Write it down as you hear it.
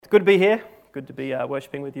good to be here. Good to be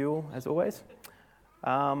worshipping with you all, as always. Just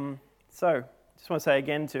want to say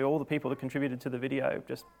again to all the people that contributed to the video,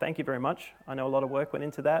 just thank you very much. I know a lot of work went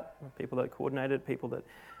into that. People that coordinated, people that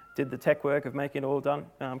did the tech work of making it all done,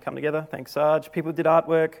 come together. Thanks, Sarge. People who did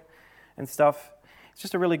artwork and stuff. It's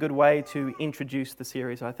just a really good way to introduce the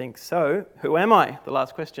series, I think. So, who am I? The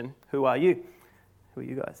last question. Who are you? Who are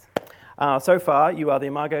you guys? So far, you are the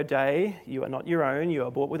Imago Dei. You are not your own. You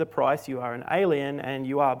are bought with a price. You are an alien, and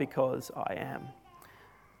you are because I am.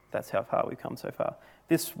 That's how far we've come so far.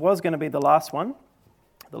 This was going to be the last one,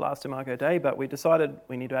 the last Imago Dei, but we decided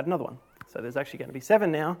we need to add another one. So there's actually going to be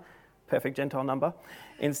 7 now, perfect Gentile number,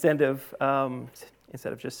 instead of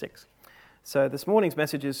just 6. So this morning's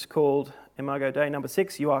message is called Imago Dei number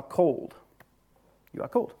 6. You are called. You are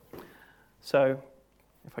called. So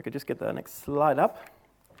if I could just get the next slide up.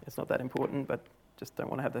 It's not that important, but just don't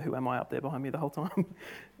want to have the who am I up there behind me the whole time.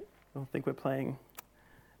 I think we're playing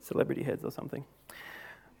celebrity heads or something.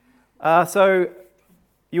 So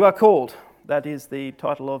you are called. That is the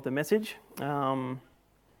title of the message. Ben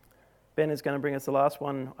is going to bring us the last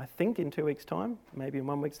one, I think, in 2 weeks' time, maybe in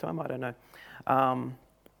 1 week's time, I don't know.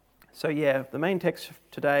 The main text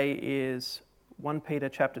today is 1 Peter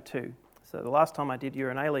chapter 2. So the last time I did You're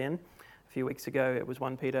an Alien, a few weeks ago, it was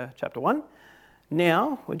 1 Peter chapter 1.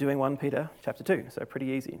 Now we're doing 1 Peter chapter 2, so pretty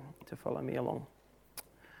easy to follow me along.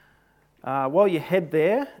 While you head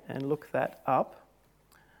there and look that up,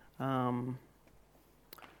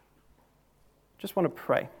 just want to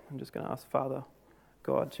pray. I'm just going to ask Father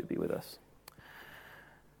God to be with us.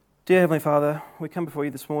 Dear Heavenly Father, we come before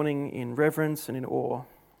you this morning in reverence and in awe.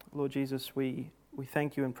 Lord Jesus, we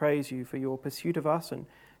thank you and praise you for your pursuit of us and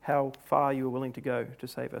how far you are willing to go to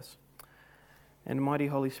save us. And mighty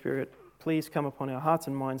Holy Spirit, please come upon our hearts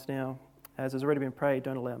and minds now. As has already been prayed,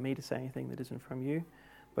 don't allow me to say anything that isn't from you,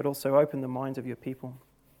 but also open the minds of your people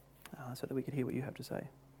so that we could hear what you have to say.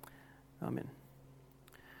 Amen.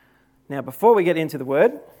 Now, before we get into the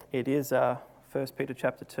word, it is 1 Peter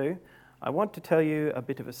chapter 2. I want to tell you a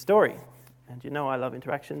bit of a story. And you know I love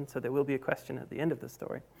interaction, so there will be a question at the end of the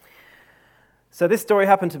story. So this story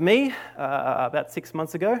happened to me about 6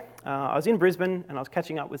 months ago. I was in Brisbane and I was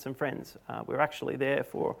catching up with some friends. We were actually there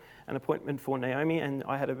for an appointment for Naomi, and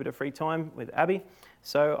I had a bit of free time with Abby.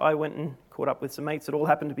 So I went and caught up with some mates that all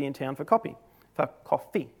happened to be in town for coffee, not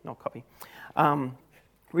coffee.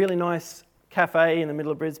 Really nice cafe in the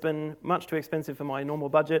middle of Brisbane, much too expensive for my normal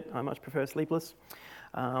budget. I much prefer Sleepless.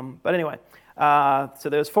 But anyway, so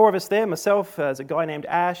there was 4 of us there. Myself, there's a guy named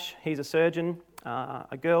Ash, he's a surgeon,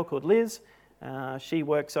 a girl called Liz. She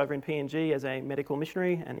works over in PNG as a medical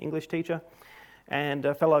missionary and English teacher, and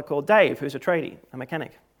a fellow called Dave, who's a tradie, a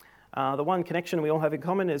mechanic. The one connection we all have in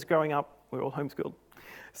common is growing up, we're all homeschooled.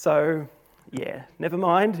 So, yeah, never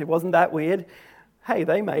mind, it wasn't that weird. Hey,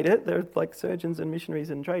 they made it. They're like surgeons and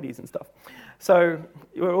missionaries and tradies and stuff. So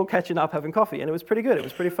we were all catching up, having coffee, and it was pretty good. It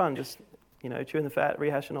was pretty fun, just, chewing the fat,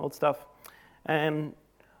 rehashing old stuff. And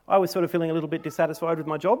I was sort of feeling a little bit dissatisfied with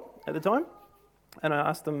my job at the time. And I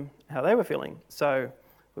asked them how they were feeling. So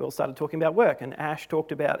we all started talking about work, and Ash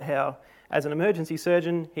talked about how, as an emergency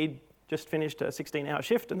surgeon, he'd just finished a 16-hour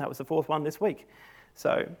shift, and that was the 4th one this week.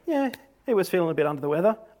 So, yeah, he was feeling a bit under the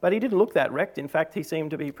weather, but he didn't look that wrecked. In fact, he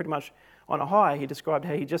seemed to be pretty much on a high. He described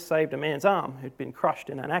how he just saved a man's arm who'd been crushed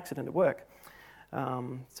in an accident at work.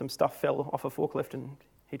 Some stuff fell off a forklift, and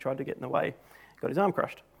he tried to get in the way, got his arm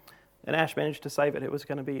crushed. And Ash managed to save it. It was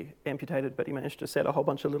going to be amputated, but he managed to set a whole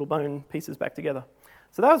bunch of little bone pieces back together.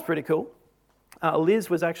 So that was pretty cool. Liz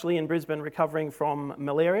was actually in Brisbane recovering from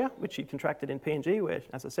malaria, which she'd contracted in PNG, where,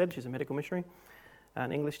 as I said, she's a medical missionary,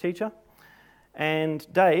 an English teacher.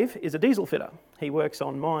 And Dave is a diesel fitter. He works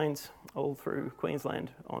on mines all through Queensland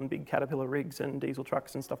on big Caterpillar rigs and diesel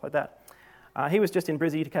trucks and stuff like that. He was just in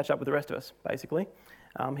Brizzy to catch up with the rest of us, basically.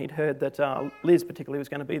 He'd heard that Liz particularly was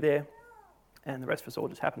going to be there, and the rest of us all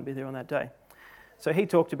just happened to be there on that day. So he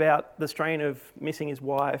talked about the strain of missing his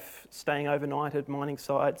wife, staying overnight at mining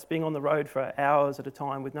sites, being on the road for hours at a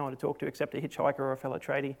time with no one to talk to except a hitchhiker or a fellow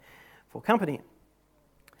tradie for company.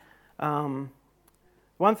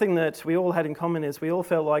 One thing that we all had in common is we all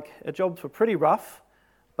felt like our jobs were pretty rough,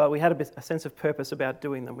 but we had a sense of purpose about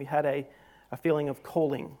doing them. We had a feeling of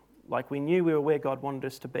calling, like we knew we were where God wanted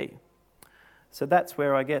us to be. So that's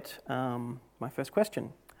where I get my first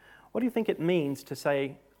question. What do you think it means to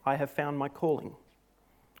say, I have found my calling?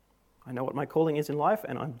 I know what my calling is in life,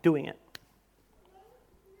 and I'm doing it.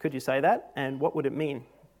 Could you say that? And what would it mean?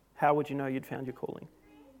 How would you know you'd found your calling?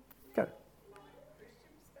 Go.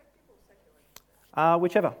 Christian perspective or secular?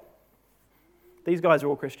 Whichever. These guys are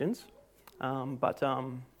all Christians, but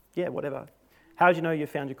whatever. How do you know you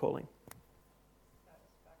found your calling?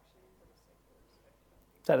 Satisfaction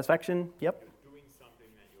Satisfaction, yep. Doing something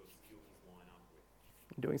that your skills line up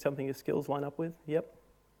with. Doing something your skills line up with, yep.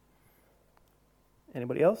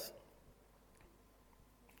 Anybody else?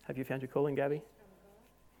 Have you found your calling, Gabby?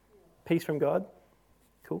 Peace from God.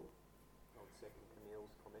 Cool. I'll second Camille's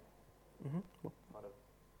comment. Mm-hmm. Kind of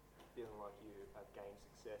feeling like you have gained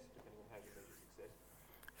success, depending on how you measure success.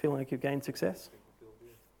 Feeling like you've gained success? Being fulfilled,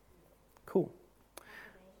 yeah. Cool.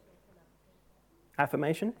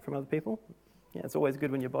 Affirmation from other people. Yeah, it's always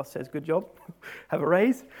good when your boss says, good job, have a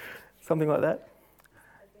raise, something like that.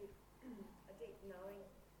 A deep knowing,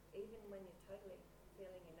 even when you're totally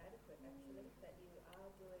feeling inadequate, actually, that you are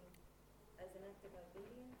doing, as an act of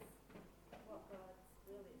obedience, what God's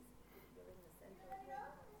will is. You're in the centre of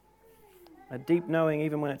God. A deep knowing,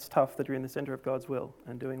 even when it's tough, that you're in the centre of God's will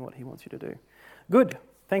and doing what He wants you to do. Good,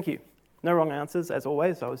 thank you. No wrong answers, as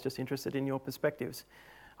always. I was just interested in your perspectives.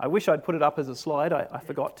 I wish I'd put it up as a slide. I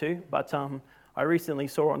forgot to, but I recently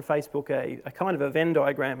saw on Facebook a kind of a Venn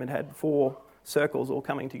diagram. It had 4 circles all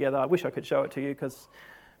coming together. I wish I could show it to you because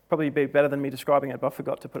probably be better than me describing it, but I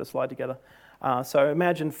forgot to put a slide together. So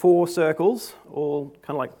imagine 4 circles, all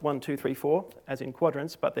kind of like 1, 2, 3, 4, as in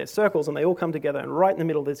quadrants, but they're circles and they all come together, and right in the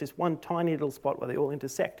middle there's this one tiny little spot where they all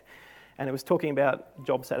intersect. And it was talking about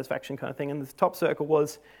job satisfaction kind of thing, and the top circle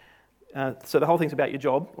was, so the whole thing's about your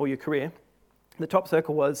job or your career. The top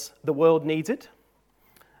circle was, the world needs it.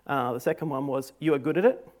 The second one was, you are good at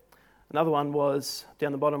it. Another one was,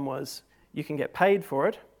 down the bottom was, you can get paid for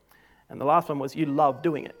it. And the last one was, you love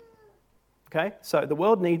doing it. Okay, so the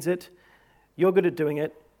world needs it, you're good at doing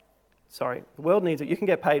it. Sorry, the world needs it, you can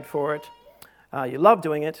get paid for it, you love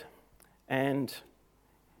doing it, and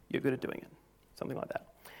you're good at doing it. Something like that.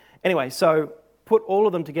 Anyway, so put all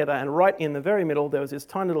of them together, and right in the very middle there was this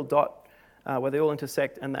tiny little dot where they all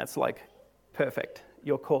intersect, and that's like perfect,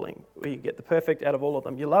 your calling, where you get the perfect out of all of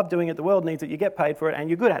them. You love doing it, the world needs it, you get paid for it, and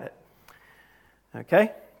you're good at it.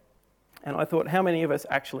 Okay? And I thought, how many of us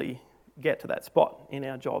actually get to that spot in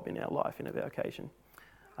our job, in our life, in our vocation?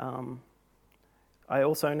 I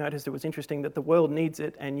also noticed it was interesting that the world needs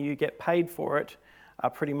it and you get paid for it are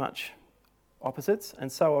pretty much opposites,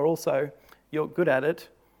 and so are also, you're good at it.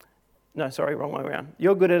 No, sorry, wrong way around.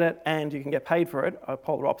 You're good at it and you can get paid for it are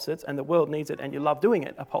polar opposites, and the world needs it and you love doing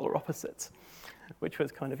it are polar opposites, which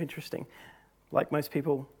was kind of interesting. Like most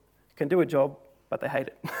people can do a job, but they hate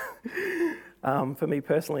it. For me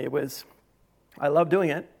personally, it was, I love doing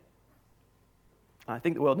it. I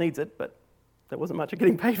think the world needs it, but there wasn't much of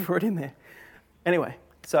getting paid for it in there. Anyway,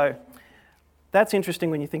 so that's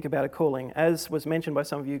interesting when you think about a calling. As was mentioned by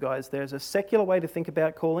some of you guys, there's a secular way to think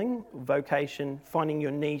about calling, vocation, finding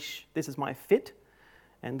your niche, this is my fit,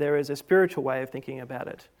 and there is a spiritual way of thinking about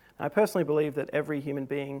it. And I personally believe that every human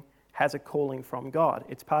being has a calling from God.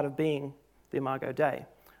 It's part of being the Imago Dei.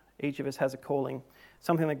 Each of us has a calling,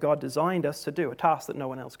 something that God designed us to do, a task that no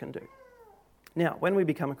one else can do. Now, when we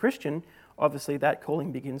become a Christian, obviously that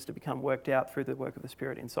calling begins to become worked out through the work of the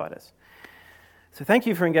Spirit inside us. So thank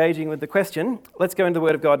you for engaging with the question. Let's go into the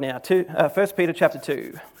Word of God now. 1 Peter chapter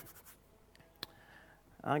 2.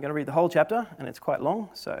 I'm going to read the whole chapter, and it's quite long,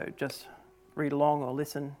 so just read along or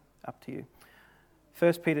listen, up to you.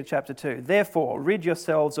 1 Peter chapter 2. Therefore, rid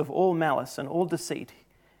yourselves of all malice and all deceit,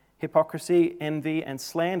 hypocrisy, envy, and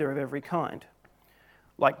slander of every kind.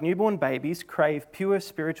 Like newborn babies, crave pure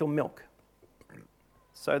spiritual milk,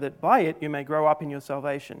 so that by it you may grow up in your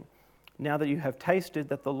salvation, now that you have tasted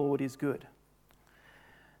that the Lord is good.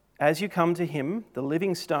 As you come to him, the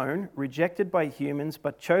living stone, rejected by humans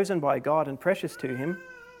but chosen by God and precious to him,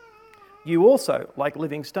 you also, like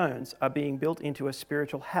living stones, are being built into a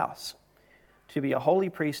spiritual house, to be a holy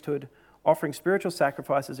priesthood, offering spiritual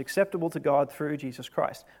sacrifices acceptable to God through Jesus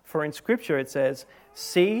Christ. For in Scripture it says,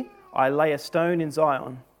 "See, I lay a stone in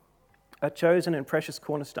Zion, a chosen and precious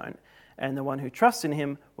cornerstone, and the one who trusts in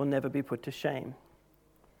him will never be put to shame."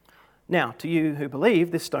 Now, to you who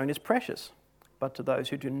believe, this stone is precious. But to those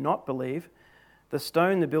who do not believe, the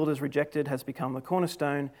stone the builders rejected has become the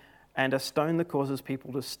cornerstone, and a stone that causes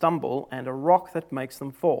people to stumble, and a rock that makes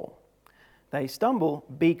them fall. They stumble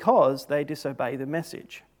because they disobey the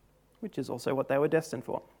message, which is also what they were destined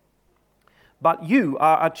for. But you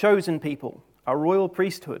are a chosen people, a royal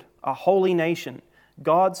priesthood, a holy nation,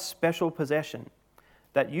 God's special possession,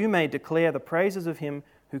 that you may declare the praises of him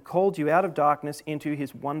who called you out of darkness into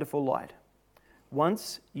his wonderful light.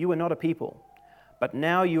 Once you were not a people, but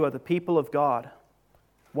now you are the people of God.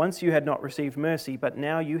 Once you had not received mercy, but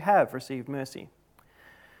now you have received mercy.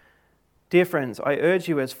 Dear friends, I urge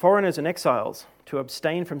you as foreigners and exiles to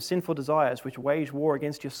abstain from sinful desires which wage war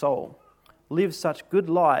against your soul. Live such good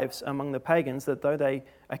lives among the pagans that though they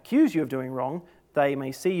accuse you of doing wrong, they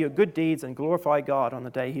may see your good deeds and glorify God on the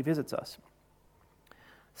day he visits us.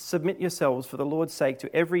 Submit yourselves for the Lord's sake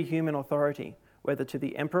to every human authority, whether to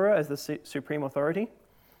the emperor as the supreme authority,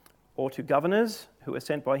 or to governors who are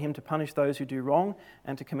sent by him to punish those who do wrong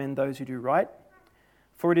and to commend those who do right.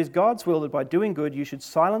 For it is God's will that by doing good you should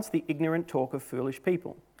silence the ignorant talk of foolish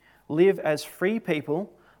people. Live as free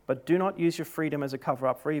people, but do not use your freedom as a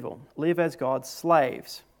cover-up for evil. Live as God's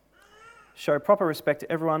slaves. Show proper respect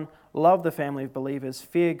to everyone, love the family of believers,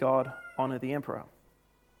 fear God, honour the emperor.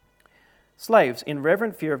 Slaves, in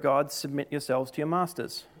reverent fear of God, submit yourselves to your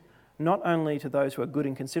masters, not only to those who are good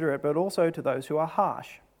and considerate, but also to those who are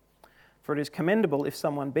harsh. For it is commendable if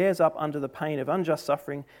someone bears up under the pain of unjust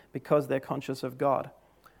suffering because they're conscious of God.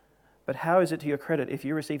 But how is it to your credit if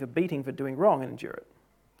you receive a beating for doing wrong and endure it?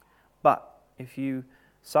 But if you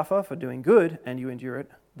suffer for doing good and you endure it,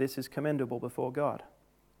 this is commendable before God.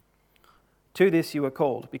 To this you are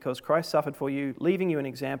called, because Christ suffered for you, leaving you an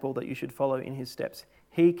example that you should follow in his steps.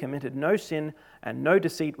 He committed no sin, and no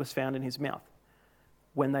deceit was found in his mouth.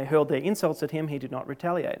 When they hurled their insults at him, he did not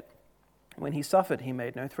retaliate. When he suffered, he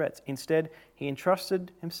made no threats. Instead, he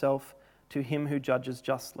entrusted himself to him who judges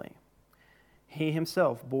justly. He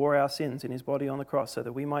himself bore our sins in his body on the cross so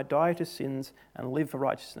that we might die to sins and live for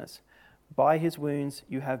righteousness. By his wounds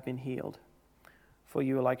you have been healed. For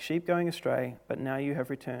you were like sheep going astray, but now you have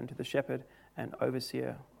returned to the shepherd and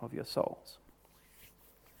overseer of your souls.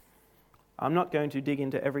 I'm not going to dig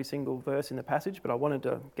into every single verse in the passage, but I wanted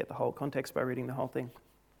to get the whole context by reading the whole thing.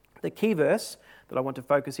 The key verse that I want to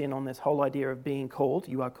focus in on this whole idea of being called,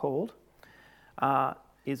 you are called,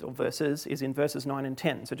 is in verses 9 and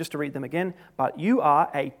 10. So just to read them again. But you are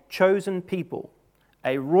a chosen people,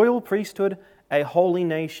 a royal priesthood, a holy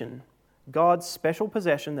nation, God's special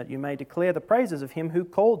possession, that you may declare the praises of him who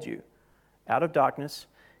called you out of darkness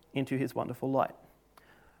into his wonderful light.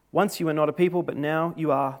 Once you were not a people, but now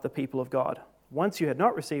you are the people of God. Once you had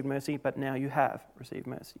not received mercy, but now you have received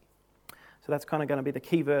mercy. So that's kind of going to be the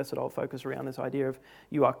key verse that I'll focus around, this idea of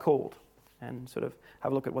you are called, and sort of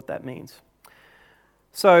have a look at what that means.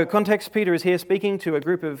 So context, Peter is here speaking to a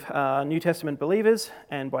group of New Testament believers,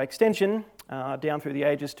 and by extension, down through the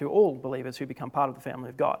ages, to all believers who become part of the family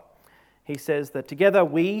of God. He says that together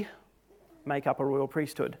we make up a royal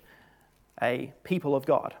priesthood, a people of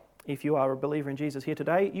God. If you are a believer in Jesus here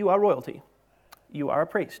today, you are royalty. You are a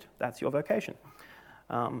priest. That's your vocation.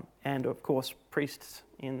 And of course, priests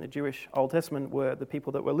in the Jewish Old Testament were the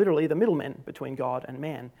people that were literally the middlemen between God and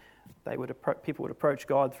man. People would approach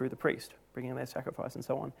God through the priest, bringing their sacrifice and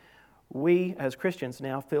so on. We, as Christians,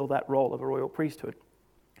 now fill that role of a royal priesthood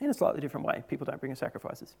in a slightly different way. People don't bring us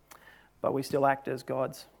sacrifices, but we still act as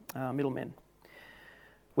God's middlemen.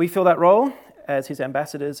 We fill that role as his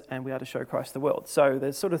ambassadors, and we are to show Christ to the world. So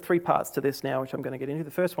there's sort of three parts to this now, which I'm going to get into.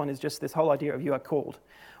 The first one is just this whole idea of you are called.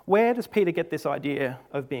 Where does Peter get this idea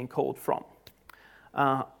of being called from?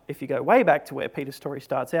 If you go way back to where Peter's story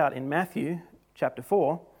starts out in Matthew chapter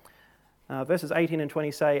 4, verses 18 and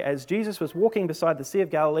 20 say, as Jesus was walking beside the Sea of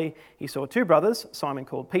Galilee, he saw two brothers, Simon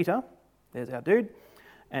called Peter, there's our dude,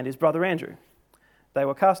 and his brother Andrew. They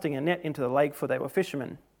were casting a net into the lake, for they were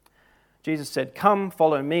fishermen. Jesus said, come,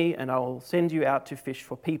 follow me, and I will send you out to fish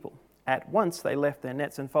for people. At once they left their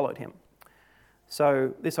nets and followed him.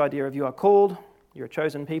 So this idea of you are called, you're a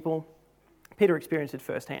chosen people, Peter experienced it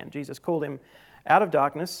firsthand. Jesus called him out of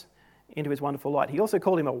darkness into his wonderful light. He also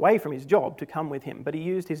called him away from his job to come with him, but he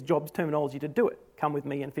used his job's terminology to do it. Come with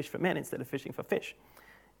me and fish for men instead of fishing for fish.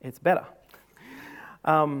 It's better.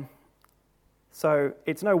 So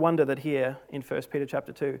it's no wonder that here in 1 Peter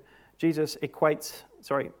chapter 2, Peter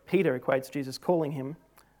equates Jesus calling him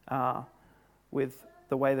with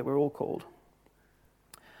the way that we're all called.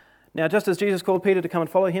 Now, just as Jesus called Peter to come and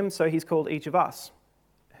follow him, so he's called each of us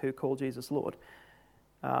who call Jesus Lord.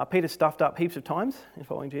 Peter stuffed up heaps of times in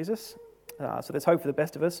following Jesus, so there's hope for the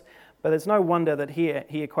best of us. But it's no wonder that here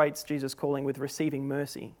he equates Jesus' calling with receiving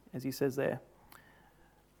mercy, as he says there.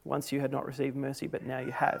 Once you had not received mercy, but now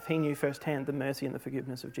you have. He knew firsthand the mercy and the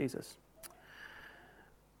forgiveness of Jesus.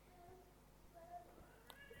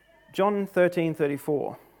 John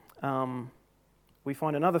 13:34, we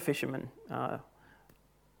find another fisherman,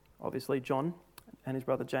 obviously John and his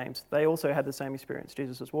brother James. They also had the same experience.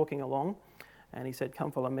 Jesus was walking along and he said, come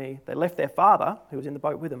follow me. They left their father, who was in the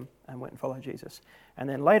boat with them, and went and followed Jesus. And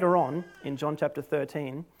then later on, in John chapter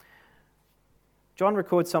 13, John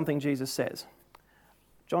records something Jesus says.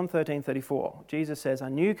 John 13:34, Jesus says, a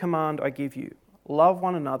new command I give you, love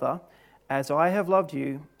one another. As I have loved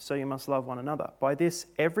you, so you must love one another. By this,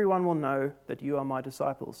 everyone will know that you are my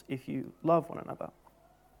disciples, if you love one another.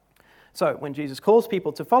 So, when Jesus calls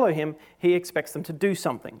people to follow him, he expects them to do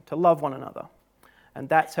something, to love one another. And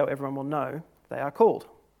that's how everyone will know they are called.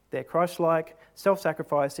 They're Christ-like,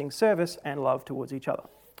 self-sacrificing service and love towards each other.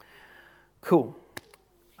 Cool.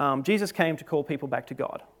 Jesus came to call people back to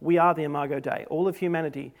God. We are the Imago Dei. All of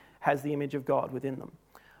humanity has the image of God within them.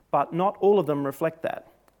 But not all of them reflect that.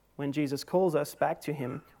 When Jesus calls us back to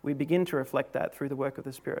him, we begin to reflect that through the work of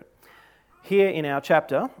the Spirit. Here in our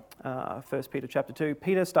chapter, 1 Peter chapter 2,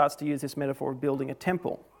 Peter starts to use this metaphor of building a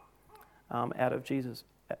temple out of Jesus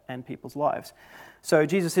and people's lives. So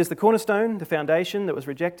Jesus is the cornerstone, the foundation that was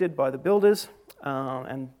rejected by the builders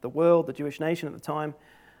and the world, the Jewish nation at the time.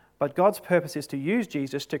 But God's purpose is to use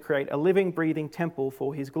Jesus to create a living, breathing temple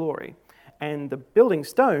for his glory. And the building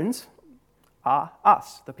stones are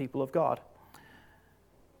us, the people of God.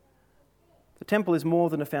 The temple is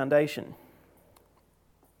more than a foundation.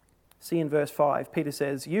 See in verse 5, Peter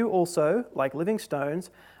says, "You also, like living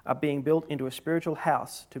stones, are being built into a spiritual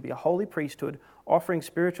house to be a holy priesthood, offering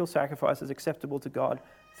spiritual sacrifices acceptable to God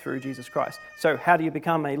through Jesus Christ." So how do you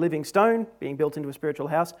become a living stone, being built into a spiritual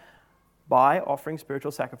house? By offering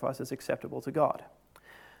spiritual sacrifices acceptable to God.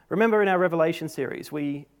 Remember in our Revelation series,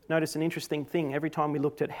 we noticed an interesting thing every time we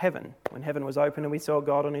looked at heaven. When heaven was open and we saw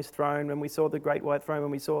God on his throne, when we saw the great white throne,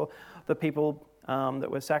 when we saw the people that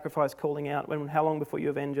were sacrificed calling out, "How long before you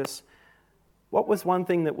avenge us?" What was one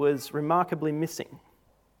thing that was remarkably missing?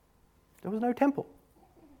 There was no temple.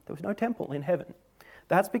 There was no temple in heaven.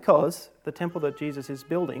 That's because the temple that Jesus is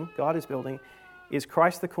building, God is building, is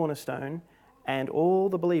Christ the cornerstone and all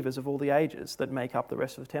the believers of all the ages that make up the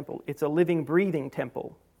rest of the temple. It's a living, breathing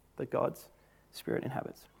temple that God's Spirit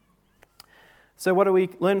inhabits. So what do we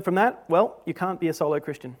learn from that? Well, you can't be a solo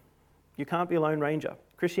Christian. You can't be a lone ranger.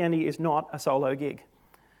 Christianity is not a solo gig.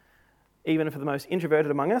 Even for the most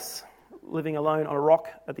introverted among us, living alone on a rock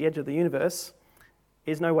at the edge of the universe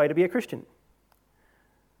is no way to be a Christian.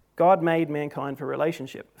 God made mankind for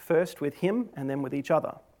relationship, first with him and then with each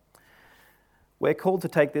other. We're called to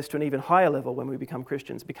take this to an even higher level when we become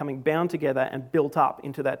Christians, becoming bound together and built up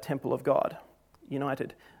into that temple of God,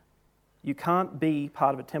 united. You can't be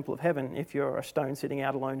part of a temple of heaven if you're a stone sitting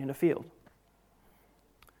out alone in a field.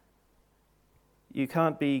 You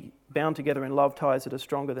can't be bound together in love ties that are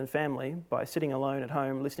stronger than family by sitting alone at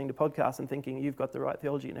home listening to podcasts and thinking you've got the right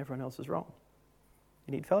theology and everyone else is wrong.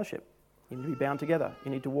 You need fellowship. You need to be bound together.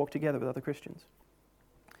 You need to walk together with other Christians.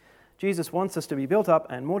 Jesus wants us to be built up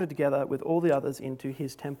and mortared together with all the others into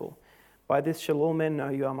his temple. "By this shall all men know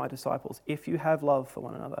you are my disciples, if you have love for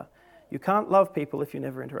one another." You can't love people if you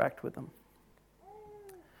never interact with them.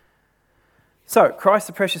 So, Christ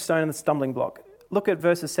the precious stone and the stumbling block. Look at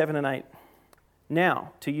verses 7 and 8.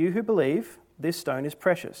 "Now, to you who believe, this stone is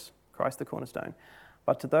precious," Christ the cornerstone.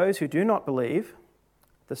 "But to those who do not believe,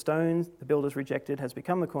 the stone the builders rejected has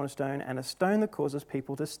become the cornerstone, and a stone that causes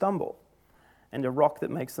people to stumble, and a rock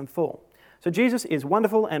that makes them fall." So Jesus is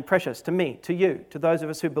wonderful and precious to me, to you, to those of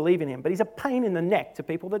us who believe in him, but he's a pain in the neck to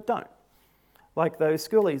people that don't. Like those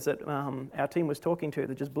schoolies that our team was talking to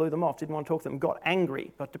that just blew them off, didn't want to talk to them, got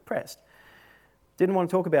angry, got depressed, didn't want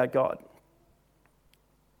to talk about God.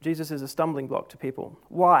 Jesus is a stumbling block to people.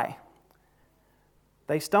 Why?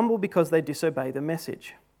 They stumble because they disobey the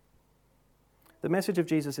message. The message of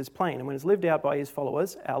Jesus is plain, and when it's lived out by his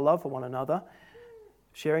followers, our love for one another,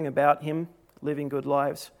 sharing about him, living good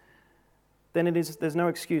lives, then there's no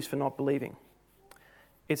excuse for not believing.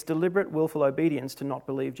 It's deliberate, willful obedience to not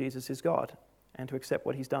believe Jesus is God and to accept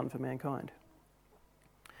what he's done for mankind.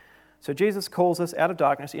 So Jesus calls us out of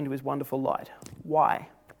darkness into his wonderful light. Why?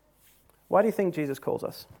 Why do you think Jesus calls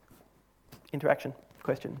us? Interaction,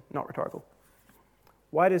 question, not rhetorical.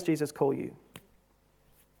 Why does Jesus call you?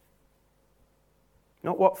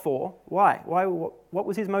 Not what for, why? What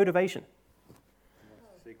was his motivation? He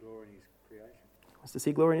wants to see glory in his creation. Wants to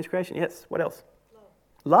see glory in his creation, yes. What else?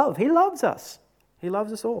 Love. He loves us. He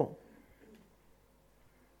loves us all.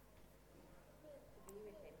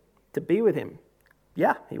 To be with him.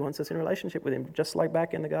 Yeah, he wants us in a relationship with him, just like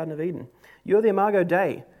back in the Garden of Eden. You're the Imago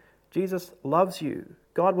Dei. Jesus loves you.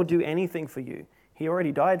 God will do anything for you. He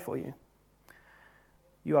already died for you.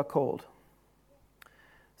 You are called.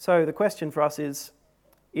 So the question for us is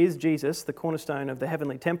Jesus, the cornerstone of the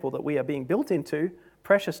heavenly temple that we are being built into,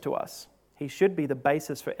 precious to us? He should be the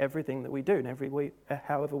basis for everything that we do and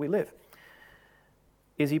however we live.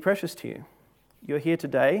 Is he precious to you? You're here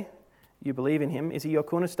today. You believe in him. Is he your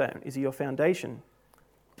cornerstone? Is he your foundation?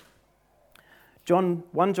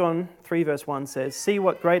 1 John 3 verse 1 says, "See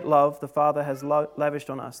what great love the Father has lavished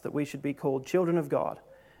on us, that we should be called children of God.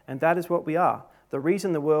 And that is what we are. The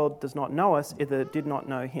reason the world does not know us is that it did not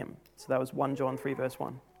know him." So that was 1 John 3 verse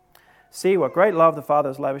 1. See what great love the Father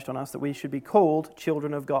has lavished on us, that we should be called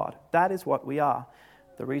children of God. That is what we are.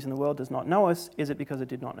 The reason the world does not know us is it because it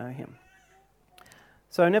did not know him.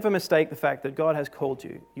 So never mistake the fact that God has called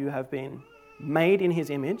you. You have been made in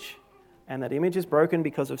his image, and that image is broken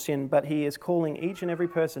because of sin, but he is calling each and every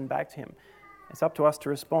person back to him. It's up to us to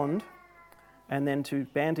respond and then to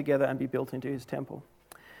band together and be built into his temple.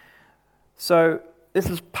 So this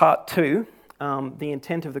is part 2, the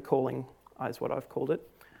intent of the calling is what I've called it.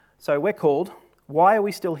 So we're called. Why are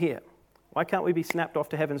we still here? Why can't we be snapped off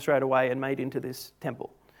to heaven straight away and made into this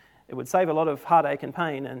temple? It would save a lot of heartache and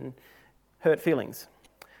pain and hurt feelings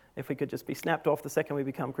if we could just be snapped off the second we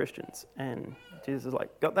become Christians. And Jesus is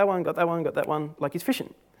like, got that one, got that one, got that one, like he's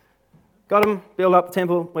fishing. Got him, build up the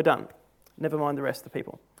temple, we're done. Never mind the rest of the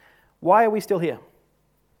people. Why are we still here?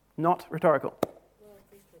 Not rhetorical.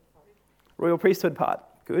 Royal priesthood part.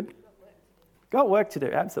 Good. Got work to do,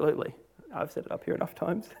 absolutely. I've said it up here enough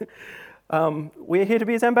times. We're here to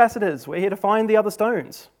be his ambassadors. We're here to find the other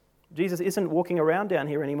stones. Jesus isn't walking around down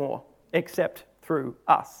here anymore, except through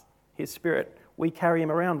us, his Spirit. We carry him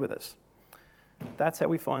around with us. That's how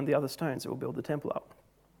we find the other stones that will build the temple up.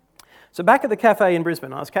 So back at the cafe in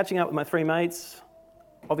Brisbane, I was catching up with my 3 mates.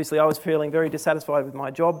 Obviously, I was feeling very dissatisfied with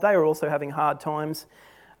my job. They were also having hard times.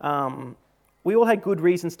 We all had good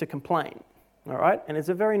reasons to complain, all right? And it's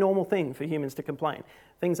a very normal thing for humans to complain.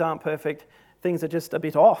 Things aren't perfect. Things are just a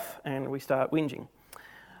bit off, and we start whinging.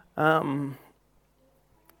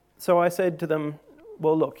 So I said to them,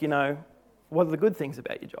 well, look, what are the good things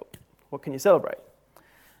about your job? What can you celebrate?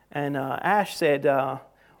 And Ash said,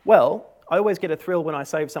 well, I always get a thrill when I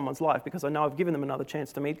save someone's life because I know I've given them another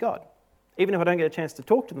chance to meet God. Even if I don't get a chance to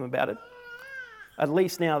talk to them about it, at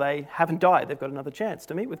least now they haven't died. They've got another chance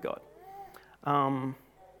to meet with God.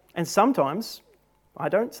 And sometimes I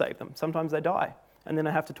don't save them. Sometimes they die. And then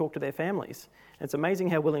I have to talk to their families. And it's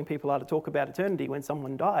amazing how willing people are to talk about eternity when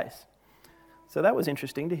someone dies. So that was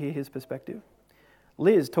interesting to hear his perspective.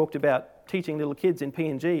 Liz talked about teaching little kids in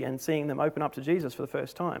PNG and seeing them open up to Jesus for the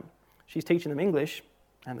first time. She's teaching them English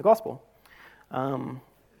and the gospel. And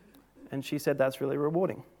she said that's really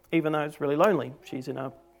rewarding. Even though it's really lonely, she's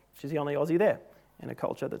the only Aussie there in a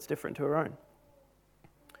culture that's different to her own.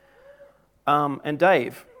 And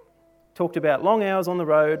Dave talked about long hours on the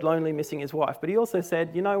road, lonely, missing his wife. But he also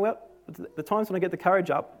said, you know what, the times when I get the courage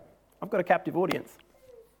up, I've got a captive audience.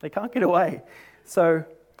 They can't get away. So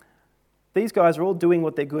these guys are all doing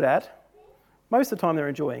what they're good at. Most of the time they're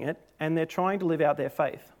enjoying it, and they're trying to live out their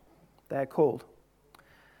faith. They're called.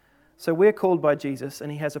 So we're called by Jesus,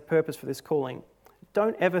 and he has a purpose for this calling.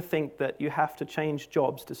 Don't ever think that you have to change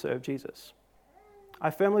jobs to serve Jesus. I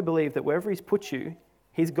firmly believe that wherever he's put you,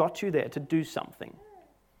 he's got you there to do something.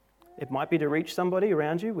 It might be to reach somebody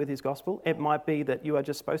around you with his gospel. It might be that you are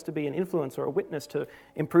just supposed to be an influence or a witness to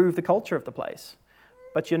improve the culture of the place.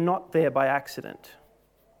 But you're not there by accident.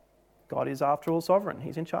 God is, after all, sovereign.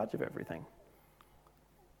 He's in charge of everything.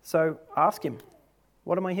 So ask him,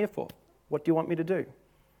 what am I here for? What do you want me to do?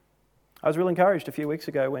 I was really encouraged a few weeks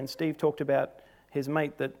ago when Steve talked about his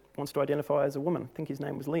mate that wants to identify as a woman. I think his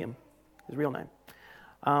name was Liam, his real name.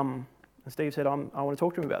 And Steve said, I want to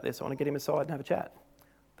talk to him about this. I want to get him aside and have a chat.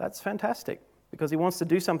 That's fantastic because he wants to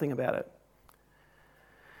do something about it.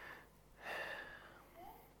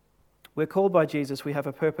 We're called by Jesus. We have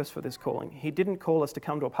a purpose for this calling. He didn't call us to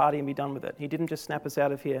come to a party and be done with it. He didn't just snap us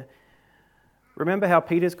out of here. Remember how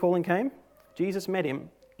Peter's calling came? Jesus met him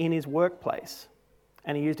in his workplace,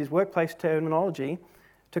 and he used his workplace terminology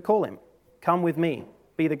to call him. Come with me.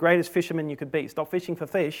 Be the greatest fisherman you could be. Stop fishing for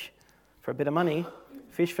fish for a bit of money.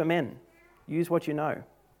 Fish for men. Use what you know.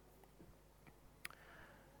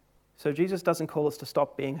 So Jesus doesn't call us to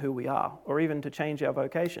stop being who we are or even to change our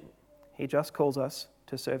vocation. He just calls us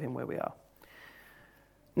to serve him where we are.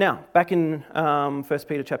 Now, back in 1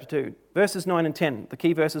 Peter chapter 2, verses 9 and 10, the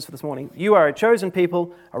key verses for this morning. You are a chosen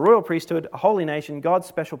people, a royal priesthood, a holy nation, God's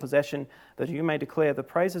special possession, that you may declare the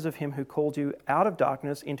praises of him who called you out of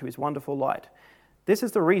darkness into his wonderful light. This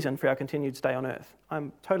is the reason for our continued stay on earth.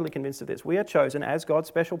 I'm totally convinced of this. We are chosen as God's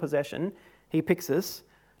special possession. He picks us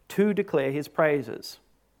to declare his praises,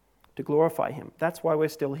 to glorify him. That's why we're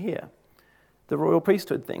still here. The royal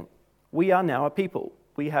priesthood thing. We are now a people.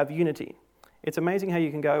 We have unity. It's amazing how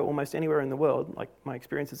you can go almost anywhere in the world, like my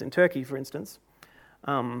experiences in Turkey, for instance,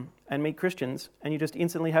 and meet Christians, and you just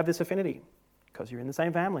instantly have this affinity because you're in the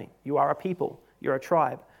same family. You are a people. You're a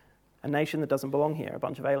tribe, a nation that doesn't belong here, a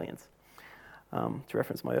bunch of aliens, to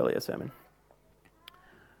reference my earlier sermon.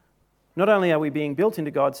 Not only are we being built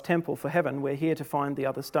into God's temple for heaven, we're here to find the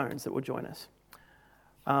other stones that will join us.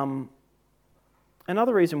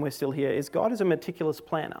 Another reason we're still here is God is a meticulous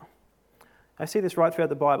planner. I see this right throughout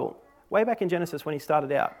the Bible. way back in Genesis when he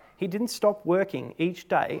started out, he didn't stop working each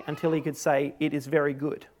day until he could say, it is very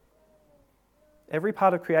good. Every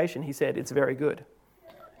part of creation, he said, it's very good.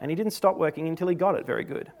 And he didn't stop working until he got it very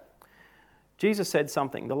good. Jesus said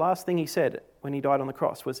something. The last thing he said when he died on the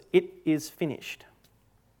cross was, it is finished.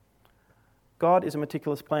 God is a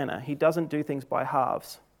meticulous planner. He doesn't do things by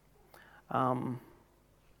halves.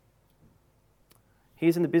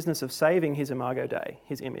 He's in the business of saving his imago Dei,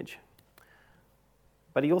 his image.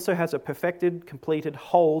 But he also has a perfected, completed,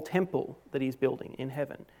 whole temple that he's building in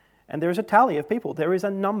heaven. And there is a tally of people. There is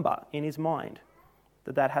a number in his mind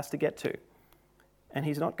that has to get to. And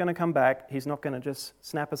he's not going to come back. He's not going to just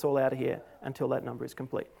snap us all out of here until that number is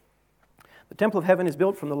complete. The temple of heaven is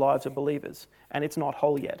built from the lives of believers, and it's not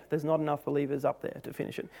whole yet. There's not enough believers up there to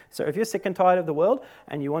finish it. So if you're sick and tired of the world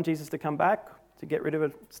and you want Jesus to come back to get rid of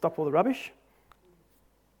it, stop all the rubbish,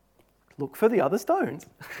 look for the other stones.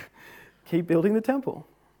 Keep building the temple.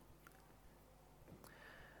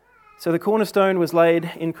 So the cornerstone was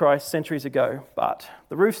laid in Christ centuries ago, but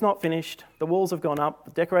the roof's not finished, the walls have gone up,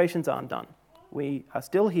 the decorations aren't done. We are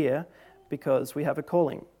still here because we have a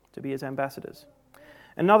calling to be his ambassadors.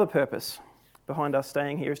 Another purpose behind us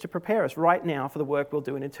staying here is to prepare us right now for the work we'll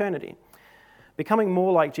do in eternity. Becoming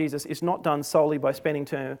more like Jesus is not done solely by spending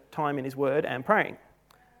time in his word and praying.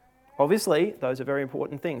 Obviously, those are very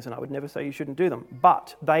important things, and I would never say you shouldn't do them,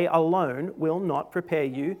 but they alone will not prepare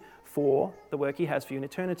you for the work he has for you in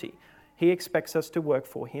eternity. He expects us to work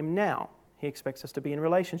for him now. He expects us to be in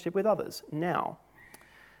relationship with others now.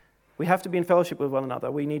 We have to be in fellowship with one another.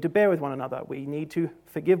 We need to bear with one another. We need to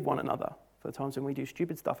forgive one another for the times when we do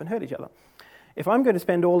stupid stuff and hurt each other. If I'm going to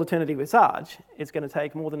spend all eternity with Sarge, it's going to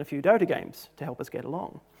take more than a few Dota games to help us get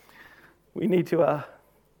along. We need to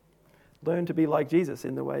learn to be like Jesus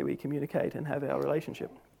in the way we communicate and have our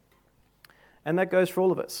relationship. And that goes for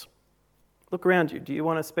all of us. Look around you. Do you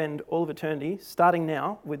want to spend all of eternity, starting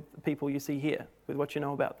now, with the people you see here, with what you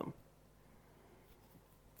know about them?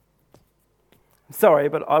 Sorry,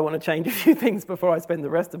 but I want to change a few things before I spend the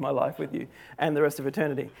rest of my life with you and the rest of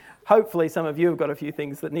eternity. Hopefully some of you have got a few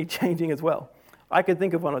things that need changing as well. I could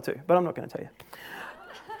think of one or two, but I'm not going to tell you.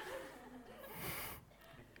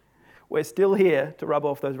 We're still here to rub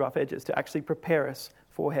off those rough edges, to actually prepare us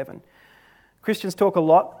for heaven. Christians talk a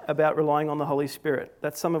lot about relying on the Holy Spirit.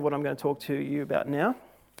 That's some of what I'm going to talk to you about now.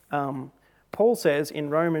 Paul says in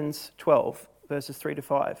Romans 12, verses 3 to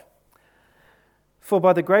 5, "For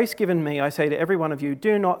by the grace given me, I say to every one of you,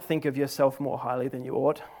 do not think of yourself more highly than you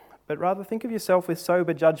ought, but rather think of yourself with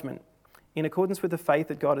sober judgment, in accordance with the faith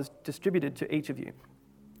that God has distributed to each of you.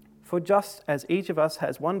 For just as each of us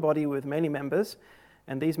has one body with many members,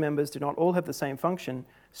 and these members do not all have the same function,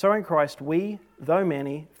 so in Christ we, though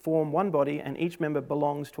many, form one body, and each member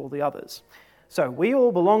belongs to all the others. So we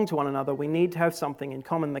all belong to one another. We need to have something in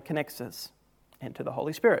common that connects us, and to the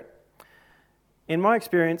Holy Spirit. In my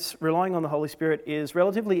experience, relying on the Holy Spirit is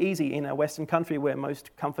relatively easy in a Western country where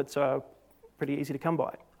most comforts are pretty easy to come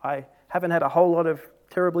by. I haven't had a whole lot of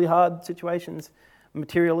terribly hard situations,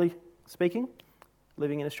 materially speaking,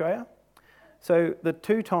 living in Australia. So the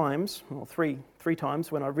three times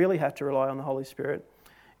when I really have to rely on the Holy Spirit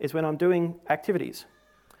is when I'm doing activities.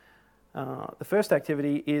 The first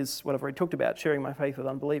activity is what I've already talked about, sharing my faith with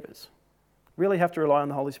unbelievers. Really have to rely on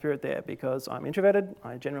the Holy Spirit there because I'm introverted,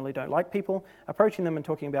 I generally don't like people. Approaching them and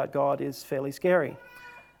talking about God is fairly scary.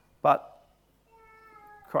 But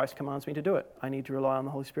Christ commands me to do it. I need to rely on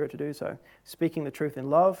the Holy Spirit to do so. Speaking the truth in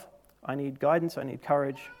love, I need guidance, I need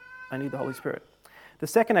courage, I need the Holy Spirit. The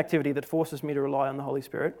second activity that forces me to rely on the Holy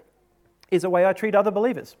Spirit is the way I treat other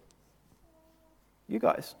believers. You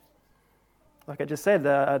guys. Like I just said,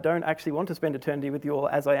 I don't actually want to spend eternity with you all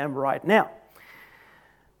as I am right now.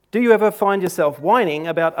 Do you ever find yourself whining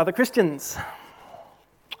about other Christians?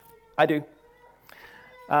 I do.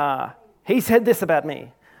 He said this about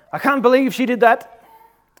me. I can't believe she did that.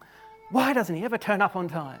 Why doesn't he ever turn up on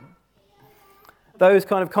time? Those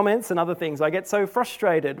kind of comments and other things. I get so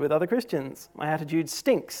frustrated with other Christians. My attitude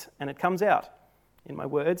stinks, and it comes out in my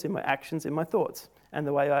words, in my actions, in my thoughts, and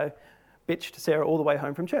the way I bitched Sarah all the way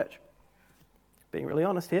home from church. Being really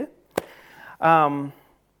honest here.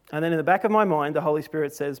 And then in the back of my mind, the Holy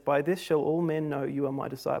Spirit says, by this shall all men know you are my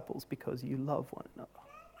disciples, because you love one another.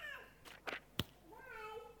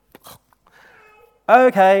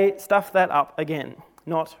 Okay, stuff that up again.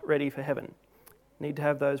 Not ready for heaven. Need to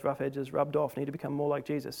have those rough edges rubbed off. Need to become more like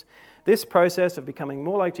Jesus. This process of becoming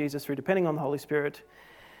more like Jesus through depending on the Holy Spirit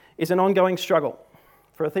is an ongoing struggle.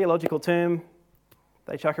 For a theological term,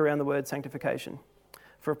 they chuck around the word sanctification.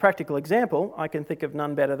 For a practical example, I can think of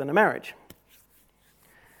none better than a marriage.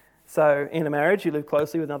 So in a marriage, you live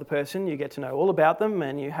closely with another person, you get to know all about them,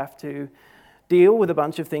 and you have to deal with a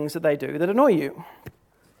bunch of things that they do that annoy you.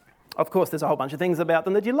 Of course, there's a whole bunch of things about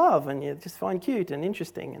them that you love and you just find cute and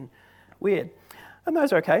interesting and weird. And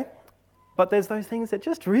those are okay. But there's those things that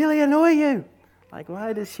just really annoy you. Like,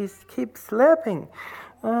 why does she keep slurping?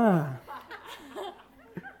 Ah.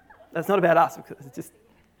 That's not about us, it's just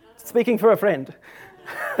speaking for a friend.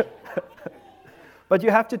 But you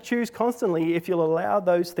have to choose constantly if you'll allow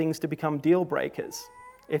those things to become deal breakers,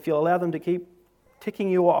 if you'll allow them to keep ticking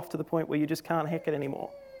you off to the point where you just can't hack it anymore.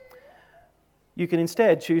 You can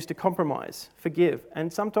instead choose to compromise, forgive,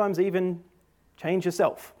 and sometimes even change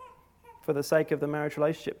yourself for the sake of the marriage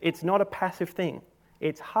relationship. It's not a passive thing.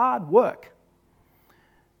 It's hard work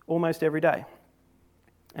almost every day.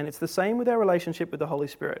 And it's the same with our relationship with the Holy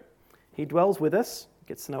Spirit. He dwells with us,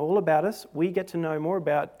 gets to know all about us. We get to know more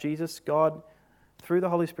about Jesus, God, through the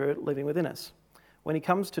Holy Spirit living within us. When he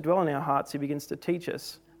comes to dwell in our hearts, he begins to teach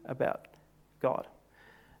us about God.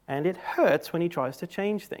 And it hurts when he tries to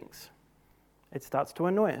change things. It starts to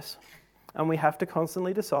annoy us. And we have to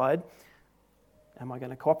constantly decide, am I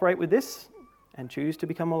going to cooperate with this and choose to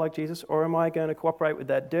become more like Jesus, or am I going to cooperate with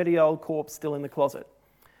that dirty old corpse still in the closet?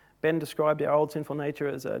 Ben described our old sinful nature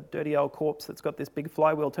as a dirty old corpse that's got this big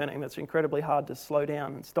flywheel turning that's incredibly hard to slow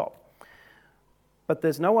down and stop. But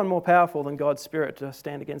there's no one more powerful than God's Spirit to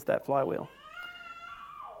stand against that flywheel.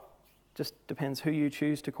 Just depends who you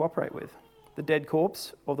choose to cooperate with, the dead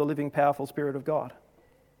corpse or the living, powerful Spirit of God.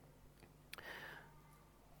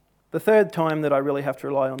 The third time that I really have to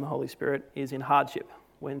rely on the Holy Spirit is in hardship,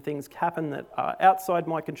 when things happen that are outside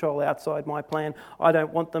my control, outside my plan. I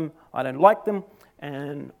don't want them, I don't like them,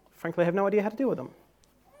 and frankly I have no idea how to deal with them.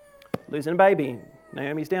 Losing a baby,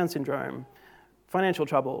 Naomi's Down syndrome, financial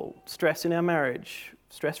trouble, stress in our marriage,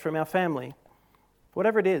 stress from our family,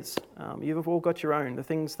 whatever it is, you've all got your own, the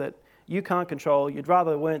things that you can't control, you'd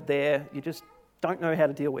rather weren't there, you just don't know how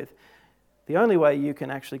to deal with. The only way you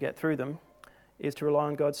can actually get through them is to rely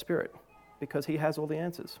on God's Spirit, because he has all the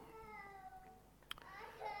answers.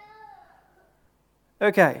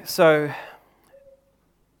 Okay, so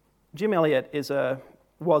Jim Elliot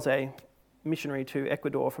was a missionary to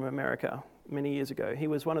Ecuador from America many years ago. He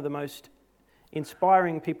was one of the most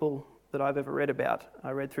inspiring people that I've ever read about.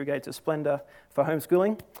 I read Through Gates of Splendor for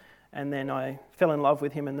homeschooling, and then I fell in love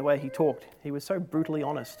with him and the way he talked. He was so brutally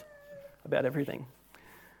honest about everything.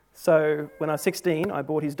 So when I was 16, I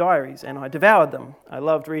bought his diaries and I devoured them. I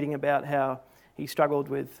loved reading about how he struggled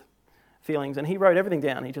with feelings, and he wrote everything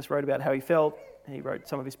down. He just wrote about how he felt. He wrote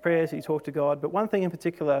some of his prayers. He talked to God. But one thing in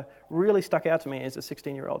particular really stuck out to me as a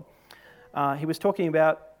 16-year-old. He was talking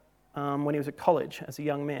about when he was at college as a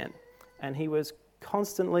young man, and he was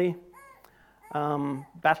constantly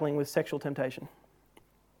battling with sexual temptation.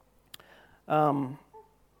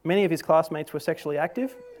 Many of his classmates were sexually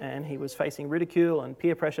active, and he was facing ridicule and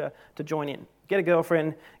peer pressure to join in. Get a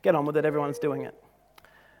girlfriend, get on with it, everyone's doing it.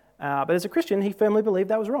 But as a Christian, he firmly believed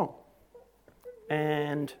that was wrong.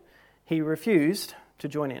 And he refused to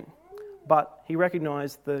join in. But he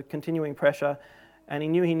recognized the continuing pressure, and he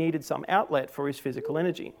knew he needed some outlet for his physical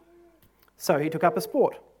energy. So he took up a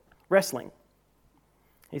sport, wrestling.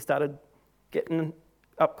 He started getting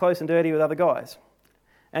up close and dirty with other guys,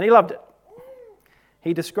 and he loved it.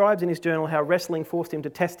 He describes in his journal how wrestling forced him to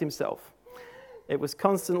test himself. It was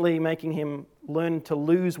constantly making him learn to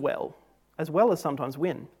lose well as sometimes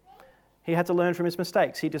win. He had to learn from his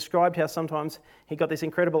mistakes. He described how sometimes he got this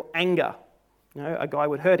incredible anger. You know, a guy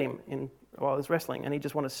would hurt him while he was wrestling, and he'd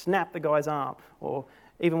just want to snap the guy's arm, or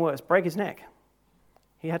even worse, break his neck.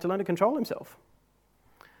 He had to learn to control himself.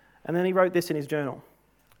 And then he wrote this in his journal.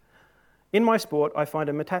 In my sport, I find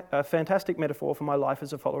a fantastic metaphor for my life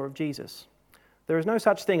as a follower of Jesus. There is no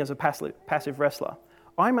such thing as a passive wrestler.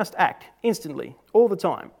 I must act instantly, all the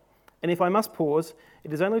time. And if I must pause,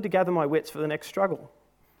 it is only to gather my wits for the next struggle.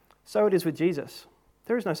 So it is with Jesus.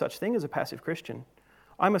 There is no such thing as a passive Christian.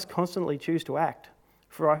 I must constantly choose to act,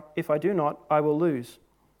 for if I do not, I will lose.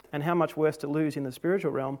 And how much worse to lose in the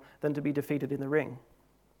spiritual realm than to be defeated in the ring.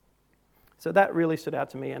 So that really stood out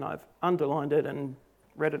to me, and I've underlined it and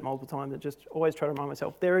read it multiple times and just always try to remind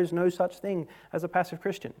myself, there is no such thing as a passive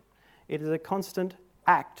Christian. It is a constant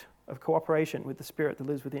act of cooperation with the Spirit that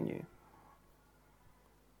lives within you.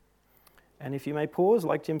 And if you may pause,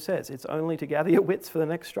 like Jim says, it's only to gather your wits for the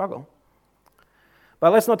next struggle.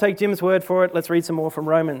 But let's not take Jim's word for it. Let's read some more from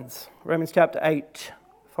Romans. Romans chapter 8,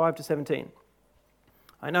 5 to 17.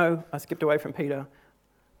 I know I skipped away from Peter,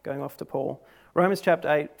 going off to Paul. Romans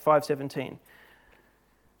chapter 8, 5, 17.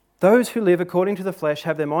 Those who live according to the flesh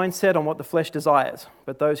have their mind set on what the flesh desires,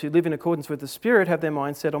 but those who live in accordance with the Spirit have their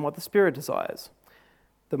mind set on what the Spirit desires.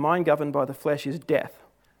 The mind governed by the flesh is death,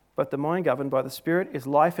 but the mind governed by the Spirit is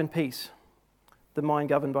life and peace. The mind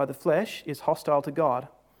governed by the flesh is hostile to God.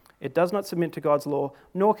 It does not submit to God's law,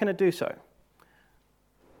 nor can it do so.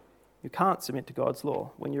 You can't submit to God's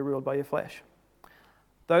law when you're ruled by your flesh.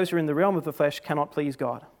 Those who are in the realm of the flesh cannot please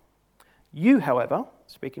God. You, however,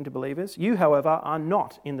 speaking to believers, you, however, are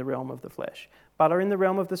not in the realm of the flesh, but are in the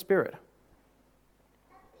realm of the Spirit,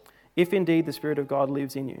 if indeed the Spirit of God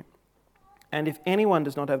lives in you. And if anyone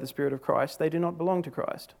does not have the Spirit of Christ, they do not belong to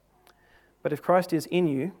Christ. But if Christ is in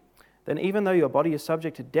you, then even though your body is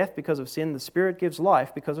subject to death because of sin, the Spirit gives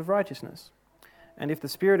life because of righteousness. And if the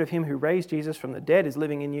Spirit of him who raised Jesus from the dead is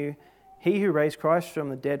living in you, he who raised Christ from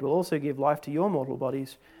the dead will also give life to your mortal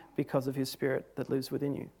bodies because of his Spirit that lives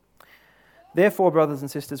within you. Therefore, brothers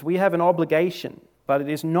and sisters, we have an obligation, but it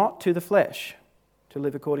is not to the flesh to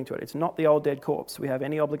live according to it. It's not the old dead corpse we have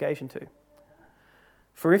any obligation to.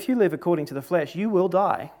 For if you live according to the flesh, you will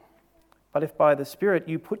die. But if by the Spirit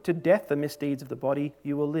you put to death the misdeeds of the body,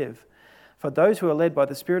 you will live. For those who are led by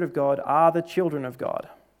the Spirit of God are the children of God.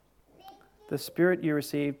 The Spirit you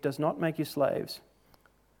received does not make you slaves,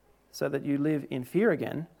 so that you live in fear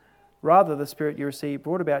again. Rather, the Spirit you received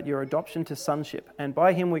brought about your adoption to sonship, and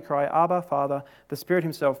by him we cry, Abba, Father. The Spirit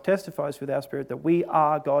himself testifies with our spirit that we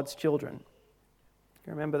are God's children.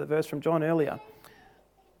 You remember the verse from John earlier.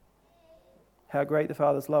 How great the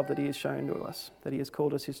Father's love that he has shown to us, that he has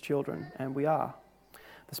called us his children, and we are.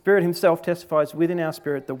 The Spirit himself testifies within our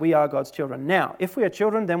spirit that we are God's children. Now, if we are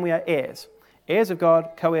children, then we are heirs, heirs of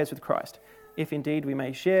God, co-heirs with Christ. If indeed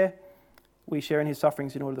we share in his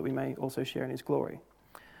sufferings in order that we may also share in his glory.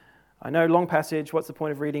 I know, long passage, what's the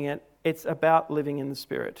point of reading it? It's about living in the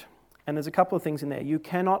Spirit. And there's a couple of things in there. You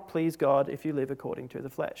cannot please God if you live according to the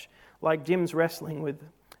flesh. Like Jim's wrestling with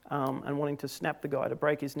and wanting to snap the guy, to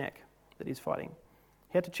break his neck that he's fighting.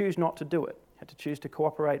 He had to choose not to do it. He had to choose to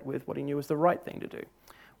cooperate with what he knew was the right thing to do.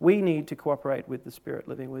 We need to cooperate with the Spirit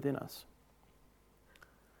living within us.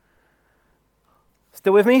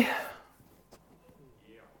 Still with me?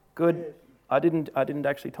 Good. I didn't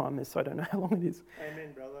actually time this, so I don't know how long it is.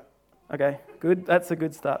 Amen, brother. Okay, good. That's a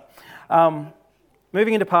good start.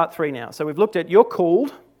 Moving into part 3 now. So we've looked at you're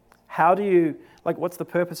called. How do you, what's the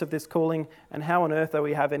purpose of this calling, and how on earth do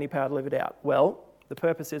we have any power to live it out? Well, the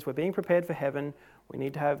purpose is we're being prepared for heaven. We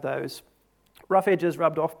need to have those rough edges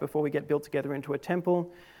rubbed off before we get built together into a temple.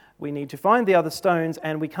 We need to find the other stones,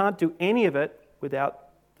 and we can't do any of it without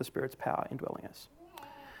the Spirit's power indwelling us.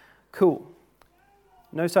 Cool.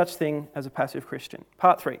 No such thing as a passive Christian.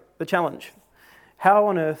 Part 3, the challenge. How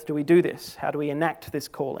on earth do we do this? How do we enact this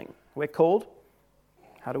calling? We're called.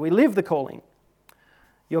 How do we live the calling?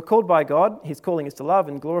 You're called by God. His calling is to love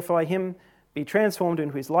and glorify him, be transformed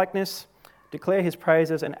into his likeness, declare his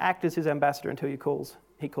praises, and act as his ambassador until he calls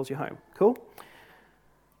you home. Cool?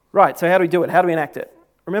 Right, so how do we do it? How do we enact it?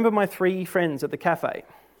 Remember my 3 friends at the cafe.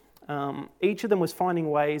 Each of them was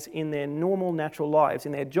finding ways in their normal, natural lives,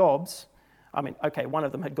 in their jobs. One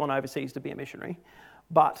of them had gone overseas to be a missionary,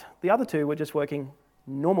 but the other 2 were just working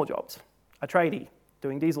normal jobs. A tradie,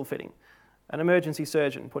 doing diesel fitting. An emergency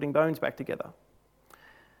surgeon, putting bones back together.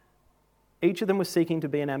 Each of them was seeking to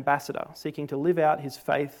be an ambassador, seeking to live out his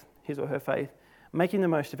or her faith, making the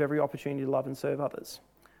most of every opportunity to love and serve others.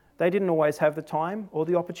 They didn't always have the time or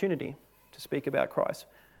the opportunity to speak about Christ,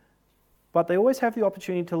 but they always have the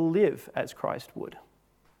opportunity to live as Christ would.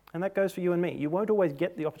 And that goes for you and me. You won't always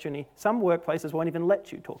get the opportunity. Some workplaces won't even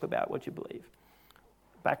let you talk about what you believe.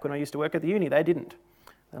 Back when I used to work at the uni, they didn't.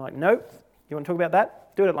 They're like, nope, you want to talk about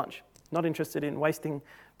that? Do it at lunch. Not interested in wasting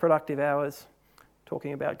productive hours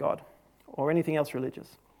talking about God or anything else religious.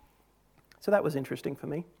 So that was interesting for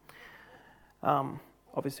me.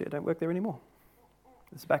 Obviously, I don't work there anymore.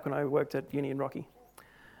 This is back when I worked at uni in Rocky.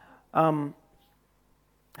 How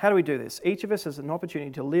do we do this? Each of us has an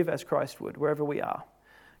opportunity to live as Christ would, wherever we are.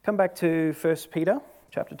 Come back to 1 Peter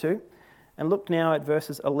chapter 2 and look now at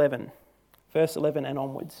verse 11 and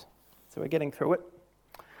onwards. So we're getting through it.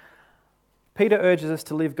 Peter urges us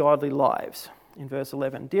to live godly lives in verse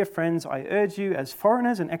 11. Dear friends, I urge you as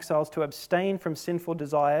foreigners and exiles to abstain from sinful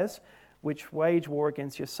desires which wage war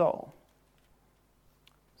against your soul.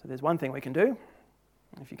 So there's one thing we can do.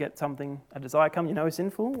 If you get a desire come you know is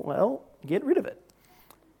sinful, well, get rid of it.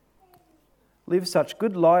 Live such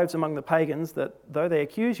good lives among the pagans that though they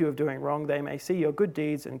accuse you of doing wrong, they may see your good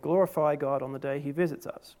deeds and glorify God on the day he visits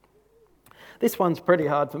us. This one's pretty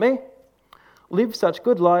hard for me. Live such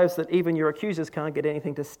good lives that even your accusers can't get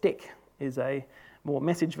anything to stick is a more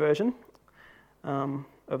message version of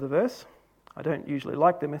the verse. I don't usually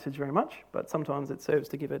like the message very much, but sometimes it serves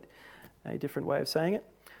to give it a different way of saying it.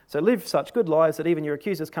 So live such good lives that even your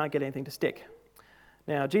accusers can't get anything to stick.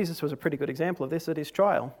 Now, Jesus was a pretty good example of this at his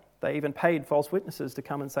trial. They even paid false witnesses to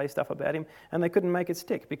come and say stuff about him, and they couldn't make it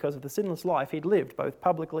stick because of the sinless life he'd lived, both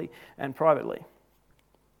publicly and privately.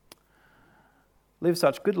 Live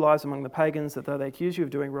such good lives among the pagans that though they accuse you of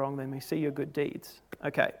doing wrong, they may see your good deeds.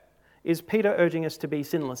 Okay, is Peter urging us to be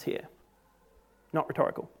sinless here? Not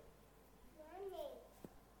rhetorical.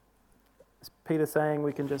 Is Peter saying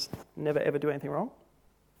we can just never ever do anything wrong?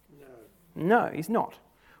 No, he's not.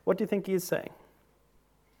 What do you think he is saying?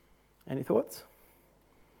 Any thoughts?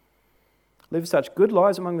 Live such good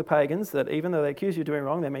lives among the pagans that even though they accuse you of doing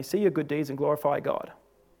wrong, they may see your good deeds and glorify God.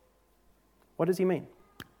 What does he mean?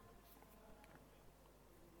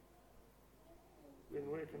 When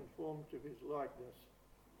we're conformed to his likeness,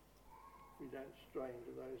 we don't stray into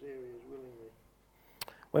those areas willingly.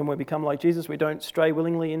 When we become like Jesus, we don't stray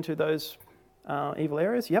willingly into those evil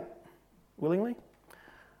areas? Yep, willingly.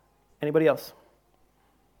 Anybody else?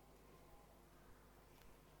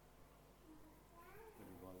 Living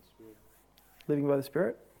by the Spirit. Living by the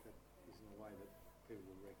Spirit? That is in a way that people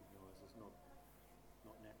will recognise as not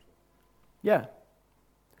natural. Yeah.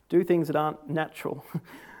 Do things that aren't natural.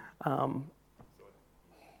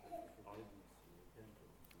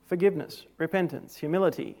 Forgiveness, repentance,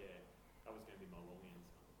 humility. That was going to be my long answer.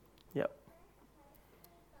 Yep.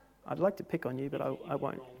 I'd like to pick on you, but I If you won't.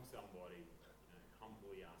 wrong somebody,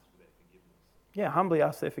 humbly ask for their forgiveness. Yeah, humbly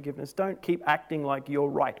ask their forgiveness. Don't keep acting like you're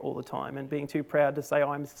right all the time and being too proud to say,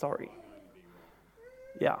 I'm sorry.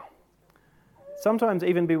 Yeah. Sometimes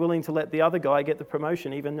even be willing to let the other guy get the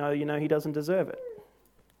promotion even though you know he doesn't deserve it.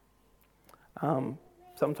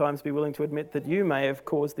 Sometimes be willing to admit that you may have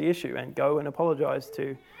caused the issue and go and apologise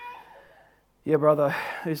to your brother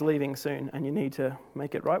who's leaving soon and you need to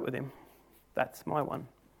make it right with him. That's my one.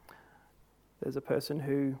 There's a person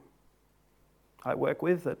who I work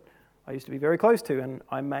with that I used to be very close to, and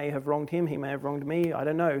I may have wronged him, he may have wronged me, I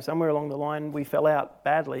don't know. Somewhere along the line we fell out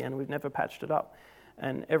badly and we've never patched it up.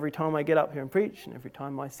 And every time I get up here and preach and every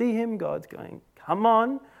time I see him, God's going, come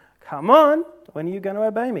on, when are you going to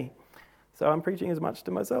obey me? So I'm preaching as much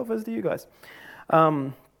to myself as to you guys.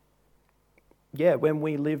 When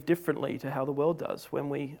we live differently to how the world does, when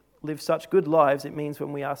we live such good lives, it means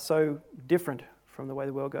when we are so different from the way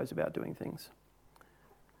the world goes about doing things.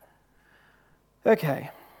 Okay,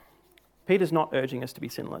 Peter's not urging us to be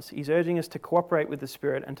sinless. He's urging us to cooperate with the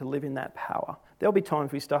Spirit and to live in that power. There'll be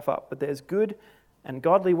times we stuff up, but there's good and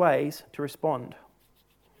godly ways to respond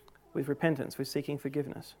with repentance, with seeking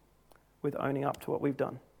forgiveness, with owning up to what we've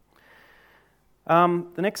done.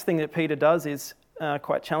 The next thing that Peter does is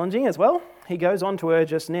quite challenging as well. He goes on to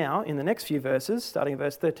urge us now, in the next few verses, starting in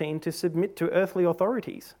verse 13, to submit to earthly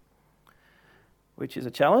authorities, which is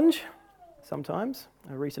a challenge sometimes,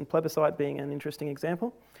 a recent plebiscite being an interesting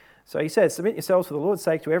example. So he says, submit yourselves for the Lord's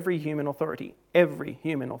sake to every human authority,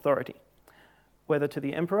 whether to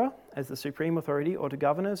the emperor as the supreme authority or to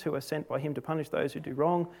governors who are sent by him to punish those who do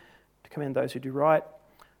wrong, to commend those who do right.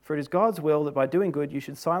 For it is God's will that by doing good you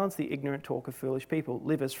should silence the ignorant talk of foolish people.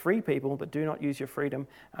 Live as free people, but do not use your freedom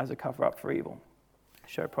as a cover-up for evil.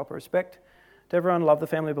 Show proper respect to everyone, love the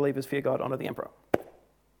family of believers, fear God, honour the emperor.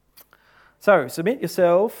 So, submit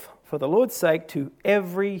yourself for the Lord's sake to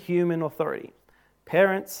every human authority.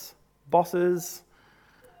 Parents, bosses.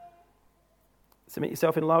 Submit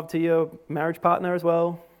yourself in love to your marriage partner as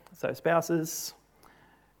well. So spouses,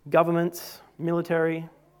 governments, military.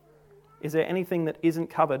 Is there anything that isn't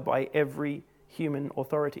covered by every human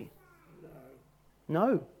authority?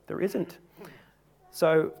 No, there isn't.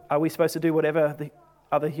 So are we supposed to do whatever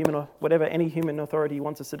any human authority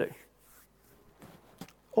wants us to do?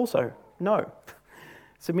 Also, no.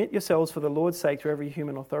 Submit yourselves for the Lord's sake to every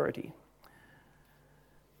human authority.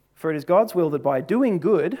 For it is God's will that by doing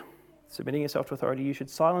good, submitting yourself to authority, you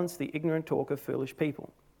should silence the ignorant talk of foolish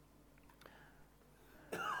people.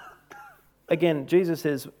 Again, Jesus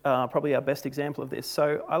is probably our best example of this.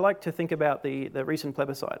 So I like to think about the recent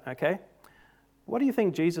plebiscite, okay? What do you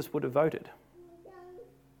think Jesus would have voted?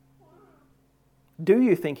 Do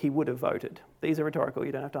you think he would have voted? These are rhetorical,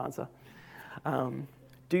 you don't have to answer.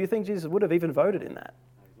 Do you think Jesus would have even voted in that?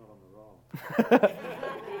 No, he's not on the roll.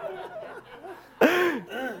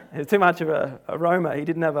 There's too much of a Roma. He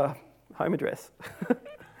didn't have a home address. He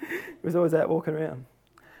was always out walking around.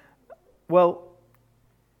 Well,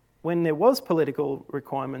 when there was political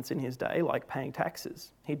requirements in his day, like paying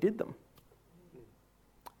taxes, he did them.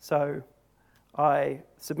 So I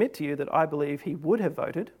submit to you that I believe he would have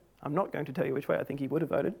voted. I'm not going to tell you which way I think he would have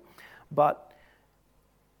voted. But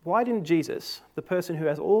why didn't Jesus, the person who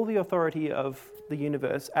has all the authority of the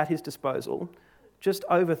universe at his disposal, just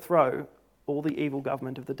overthrow all the evil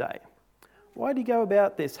government of the day? Why did he go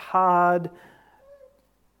about this hard,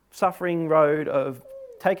 suffering road of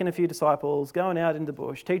taking a few disciples, going out in the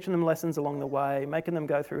bush, teaching them lessons along the way, making them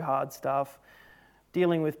go through hard stuff,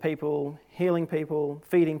 dealing with people, healing people,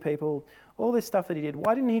 feeding people, all this stuff that he did.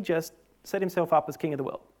 Why didn't he just set himself up as king of the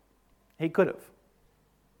world? He could have.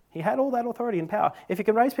 He had all that authority and power. If you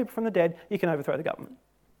can raise people from the dead, you can overthrow the government.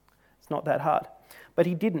 It's not that hard. But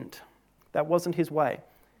he didn't. That wasn't his way.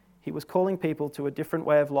 He was calling people to a different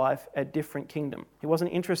way of life, a different kingdom. He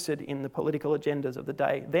wasn't interested in the political agendas of the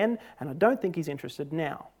day then, and I don't think he's interested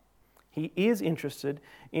now. He is interested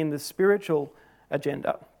in the spiritual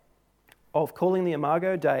agenda of calling the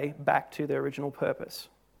Imago Dei back to their original purpose,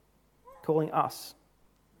 calling us,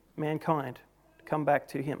 mankind, to come back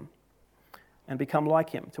to him and become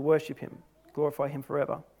like him, to worship him, glorify him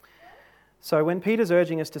forever. So when Peter's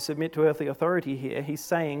urging us to submit to earthly authority here, he's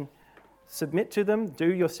saying, submit to them,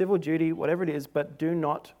 do your civil duty, whatever it is, but do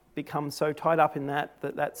not become so tied up in that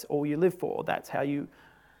that's all you live for. That's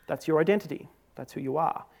your identity. That's who you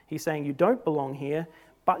are. He's saying you don't belong here,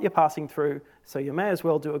 but you're passing through, so you may as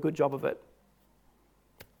well do a good job of it.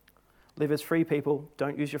 Live as free people.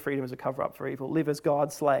 Don't use your freedom as a cover-up for evil. Live as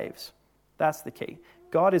God's slaves. That's the key.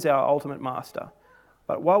 God is our ultimate master.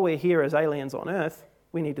 But while we're here as aliens on earth,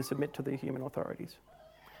 we need to submit to the human authorities.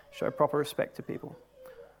 Show proper respect to people.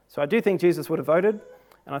 So I do think Jesus would have voted,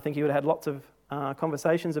 and I think he would have had lots of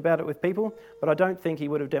conversations about it with people, but I don't think he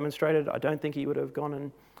would have demonstrated. I don't think he would have gone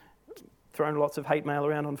and thrown lots of hate mail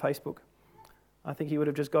around on Facebook. I think he would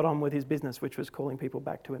have just got on with his business, which was calling people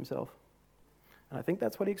back to himself. And I think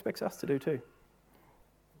that's what he expects us to do too.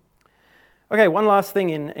 Okay, one last thing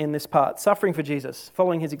in this part. Suffering for Jesus.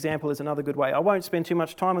 Following his example is another good way. I won't spend too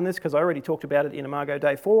much time on this because I already talked about it in Imago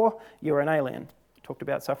Dei 4. You're an alien. Talked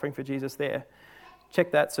about suffering for Jesus there.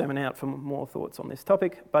 Check that sermon out for more thoughts on this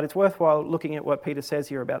topic, but it's worthwhile looking at what Peter says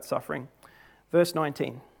here about suffering. Verse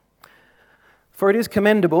 19. For it is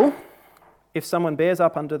commendable if someone bears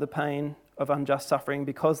up under the pain of unjust suffering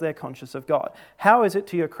because they're conscious of God. How is it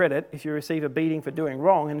to your credit if you receive a beating for doing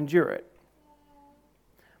wrong and endure it?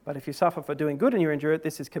 But if you suffer for doing good and you endure it,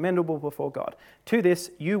 this is commendable before God. To this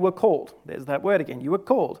you were called. There's that word again. You were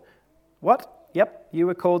called. What? Yep, you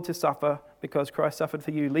were called to suffer because Christ suffered for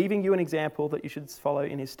you, leaving you an example that you should follow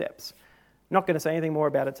in his steps. Not going to say anything more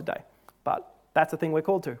about it today, but that's the thing we're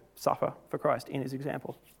called to, suffer for Christ in his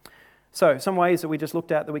example. So, some ways that we just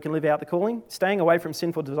looked at that we can live out the calling. Staying away from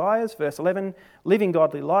sinful desires, verse 11. Living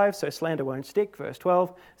godly lives, so slander won't stick, verse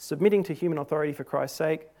 12. Submitting to human authority for Christ's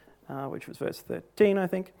sake, which was verse 13, I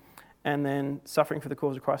think. And then suffering for the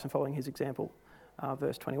cause of Christ and following his example,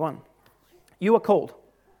 verse 21. You are called.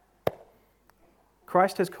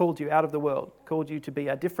 Christ has called you out of the world, called you to be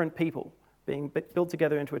a different people, being built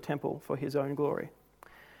together into a temple for his own glory.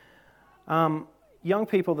 Young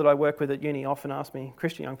people that I work with at uni often ask me,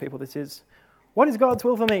 Christian young people, this is, what is God's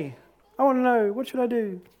will for me? I want to know, what should I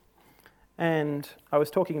do? And I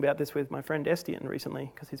was talking about this with my friend Estienne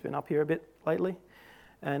recently, because he's been up here a bit lately.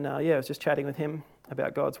 And I was just chatting with him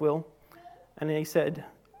about God's will. And he said,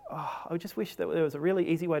 I just wish that there was a really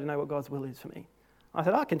easy way to know what God's will is for me. I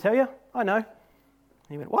said, I can tell you, I know. And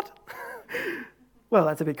he went, what? Well,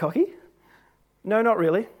 that's a bit cocky. No, not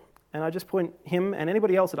really. And I just point him and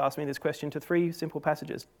anybody else that asked me this question to 3 simple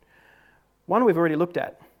passages. One we've already looked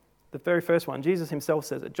at. The very first one, Jesus himself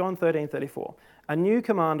says it, John 13:34. A new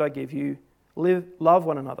command I give you, love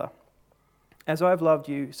one another. As I have loved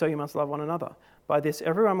you, so you must love one another. By this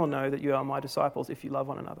everyone will know that you are my disciples if you love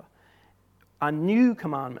one another. A new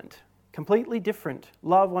commandment, completely different.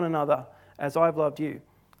 Love one another as I've loved you.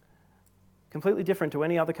 Completely different to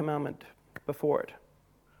any other commandment before it.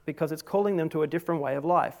 Because it's calling them to a different way of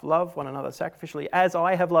life. Love one another sacrificially as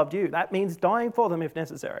I have loved you. That means dying for them if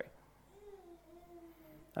necessary.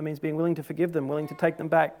 That means being willing to forgive them, willing to take them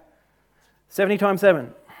back 70 times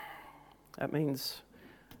 7. That means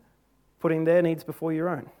putting their needs before your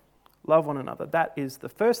own. Love one another. That is the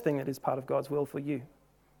first thing that is part of God's will for you.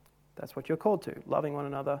 That's what you're called to, loving one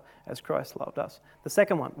another as Christ loved us. The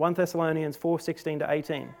second one, 1 Thessalonians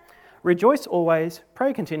 4:16-18. Rejoice always,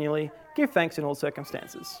 pray continually, give thanks in all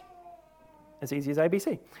circumstances. As easy as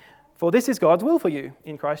ABC. For this is God's will for you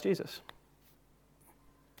in Christ Jesus.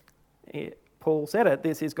 Paul said it,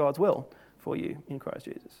 this is God's will for you in Christ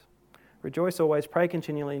Jesus. Rejoice always, pray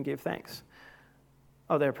continually, and give thanks.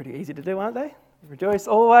 Oh, they're pretty easy to do, aren't they? Rejoice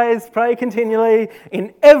always, pray continually,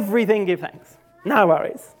 in everything give thanks. No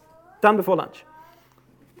worries. Done before lunch.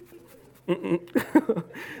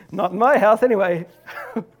 Not in my house anyway.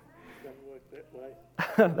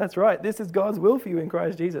 That's right. This is God's will for you in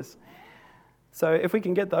Christ Jesus. So if we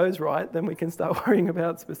can get those right, then we can start worrying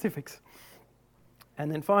about specifics.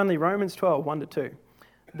 And then finally, Romans 12, 1-2.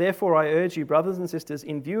 Therefore, I urge you, brothers and sisters,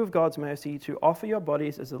 in view of God's mercy, to offer your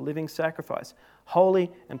bodies as a living sacrifice, holy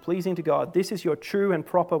and pleasing to God. This is your true and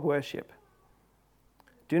proper worship.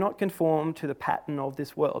 Do not conform to the pattern of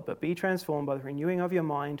this world, but be transformed by the renewing of your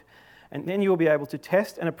mind, and then you will be able to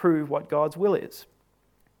test and approve what God's will is.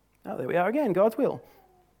 Oh, there we are again, God's will.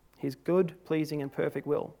 His good, pleasing, and perfect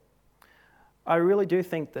will. I really do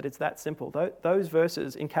think that it's that simple. Those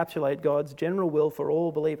verses encapsulate God's general will for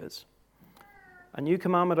all believers. A new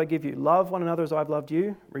commandment I give you, love one another as I've loved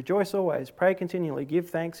you, rejoice always, pray continually, give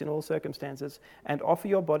thanks in all circumstances, and offer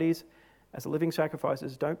your bodies as living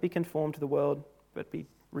sacrifices. Don't be conformed to the world, but be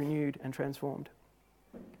renewed and transformed.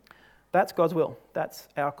 That's God's will. That's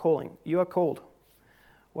our calling. You are called.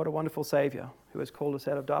 What a wonderful Saviour who has called us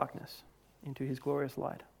out of darkness into his glorious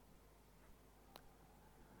light.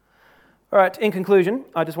 All right, in conclusion,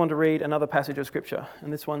 I just want to read another passage of Scripture,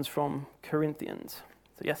 and this one's from Corinthians.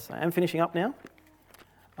 So yes, I am finishing up now.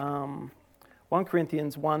 1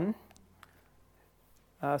 Corinthians 1,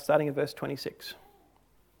 starting at verse 26.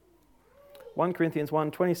 1 Corinthians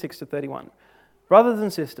 1, 26 to 31. Brothers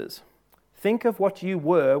and sisters, think of what you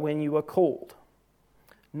were when you were called.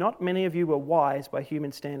 Not many of you were wise by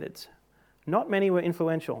human standards. Not many were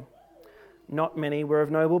influential. Not many were of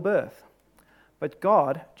noble birth. But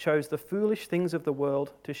God chose the foolish things of the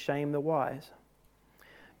world to shame the wise.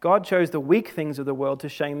 God chose the weak things of the world to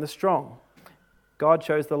shame the strong. God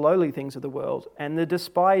chose the lowly things of the world and the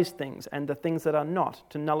despised things and the things that are not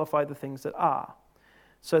to nullify the things that are,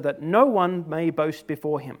 so that no one may boast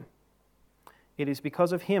before him. It is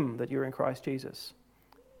because of him that you're in Christ Jesus,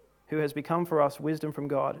 who has become for us wisdom from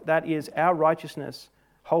God. That is our righteousness,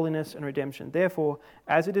 holiness, and redemption. Therefore,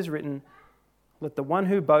 as it is written, let the one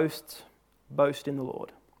who boasts boast in the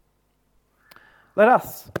Lord. Let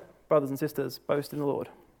us, brothers and sisters, boast in the Lord.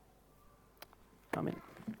 Amen.